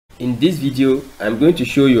In this video, I'm going to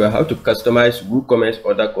show you how to customize WooCommerce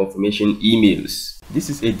order confirmation emails.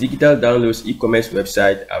 This is a digital downloads e-commerce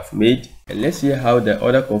website I've made, and let's see how the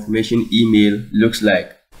order confirmation email looks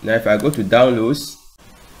like. Now if I go to downloads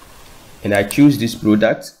and I choose this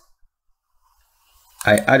product,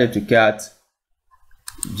 I add it to cart,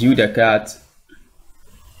 view the cart,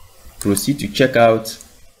 proceed to checkout,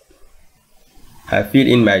 I fill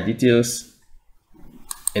in my details,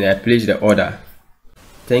 and I place the order.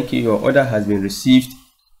 Thank you, your order has been received.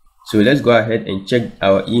 So let's go ahead and check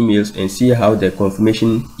our emails and see how the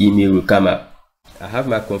confirmation email will come up. I have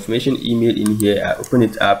my confirmation email in here. I open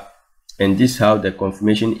it up, and this is how the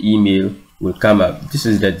confirmation email will come up. This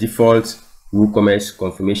is the default WooCommerce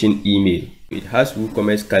confirmation email. It has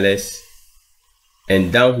WooCommerce colors,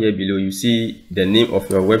 and down here below you see the name of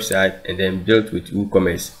your website and then built with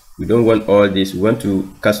WooCommerce. We don't want all this. We want to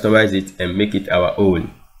customize it and make it our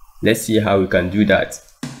own. Let's see how we can do that.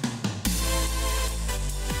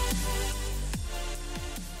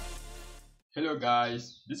 Hello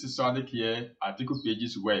guys, this is Sonic here at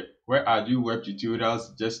Dikupages Web, where I do web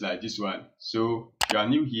tutorials just like this one. So if you are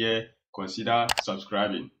new here, consider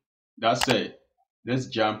subscribing. That said, let's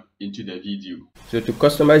jump into the video. So to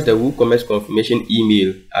customize the WooCommerce confirmation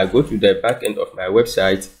email, I go to the back end of my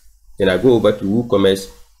website, then I go over to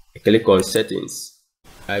WooCommerce, I click on settings.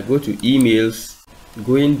 I go to emails.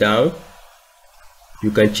 Going down,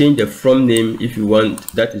 you can change the from name if you want.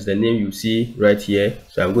 That is the name you see right here.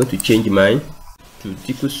 So I'm going to change mine to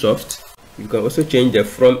Dikusoft. You can also change the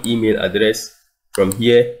from email address from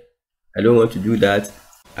here. I don't want to do that.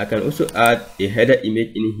 I can also add a header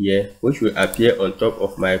image in here which will appear on top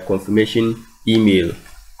of my confirmation email.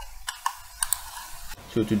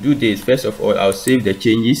 So to do this, first of all, I'll save the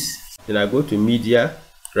changes. Then I go to media,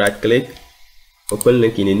 right click, open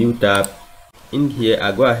link in a new tab. In here,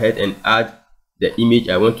 I go ahead and add the image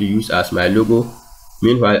I want to use as my logo.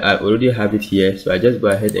 Meanwhile, I already have it here, so I just go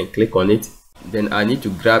ahead and click on it. Then I need to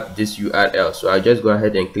grab this URL, so I just go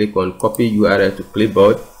ahead and click on copy URL to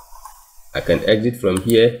clipboard. I can exit from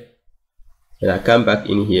here, and I come back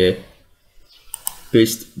in here,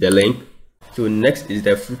 paste the link. So next is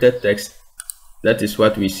the footer text. That is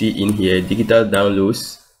what we see in here: digital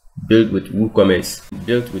downloads, built with WooCommerce.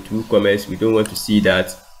 Built with WooCommerce, we don't want to see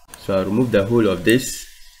that. So I'll remove the whole of this,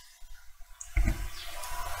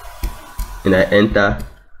 and I enter.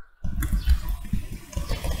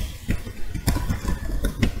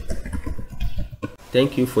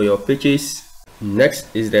 Thank you for your purchase.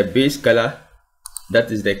 Next is the base color.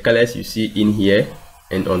 That is the colors you see in here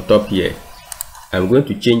and on top here. I'm going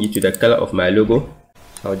to change it to the color of my logo.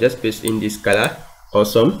 I'll just paste in this color.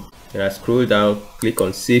 Awesome. And I scroll down, click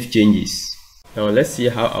on save changes. Now let's see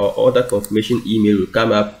how our order confirmation email will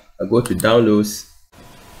come up. I go to downloads,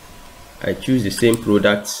 I choose the same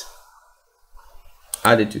product,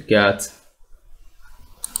 add it to cart,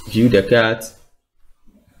 view the cart,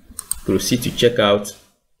 proceed to checkout,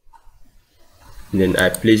 and then I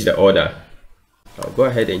place the order. I'll go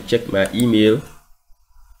ahead and check my email.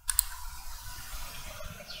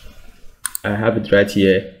 I have it right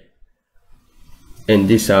here, and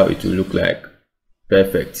this is how it will look like.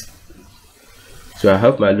 Perfect. So I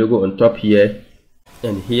have my logo on top here,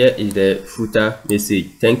 and here is the footer message: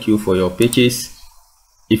 thank you for your purchase.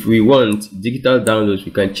 If we want digital downloads,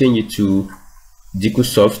 we can change it to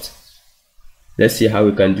Dikusoft. Let's see how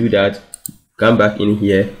we can do that. Come back in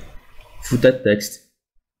here, footer text,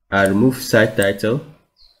 I remove site title,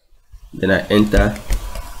 then I enter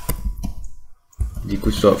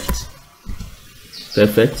Dikusoft.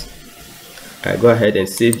 Perfect. I go ahead and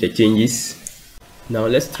save the changes. Now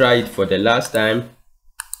let's try it for the last time.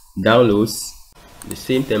 Downloads, the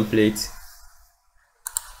same template,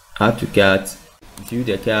 add to cart, view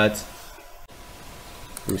the cart,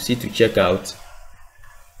 proceed to checkout,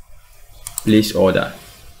 place order.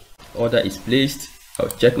 Order is placed. I'll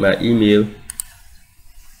check my email.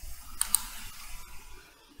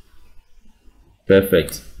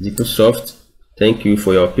 Perfect. Dikusoft, thank you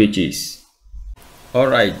for your purchase.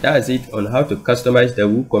 Alright, that's it on how to customize the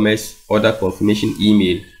WooCommerce order confirmation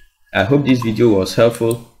email. I hope this video was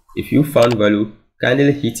helpful. If you found value,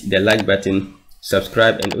 kindly hit the like button,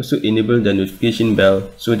 subscribe, and also enable the notification bell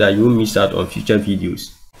so that you won't miss out on future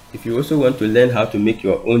videos. If you also want to learn how to make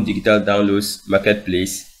your own digital downloads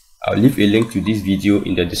marketplace, I'll leave a link to this video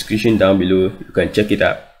in the description down below. You can check it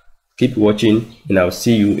out. Keep watching, and I'll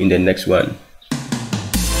see you in the next one.